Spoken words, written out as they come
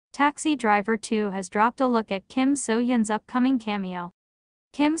Taxi Driver 2 has dropped a look at Kim So-hyun's upcoming cameo.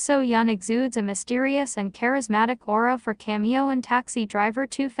 Kim So-hyun exudes a mysterious and charismatic aura for cameo in Taxi Driver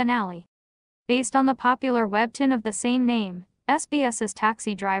 2 finale. Based on the popular webtoon of the same name, SBS's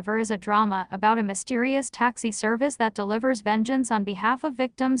Taxi Driver is a drama about a mysterious taxi service that delivers vengeance on behalf of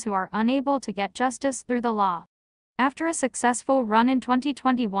victims who are unable to get justice through the law. After a successful run in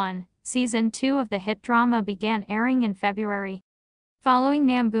 2021, Season 2 of the hit drama began airing in February. Following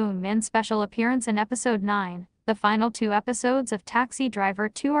Nam Boon-min's special appearance in Episode 9, the final 2 episodes of Taxi Driver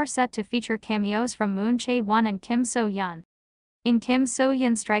 2 are set to feature cameos from Moon Chae-won and Kim So-hyun. In Kim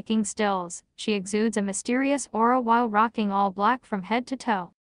So-hyun's striking stills, she exudes a mysterious aura while rocking all black from head to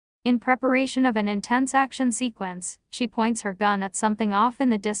toe. In preparation of an intense action sequence, she points her gun at something off in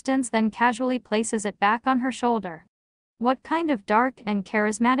the distance then casually places it back on her shoulder. What kind of dark and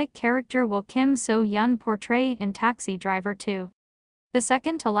charismatic character will Kim So-hyun portray in Taxi Driver 2? The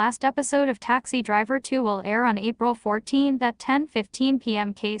second to last episode of Taxi Driver 2 will air on April 14 at 10:15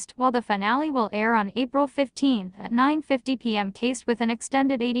 p.m. KST, while the finale will air on April 15 at 9:50 p.m. KST with an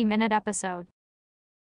extended 80-minute episode.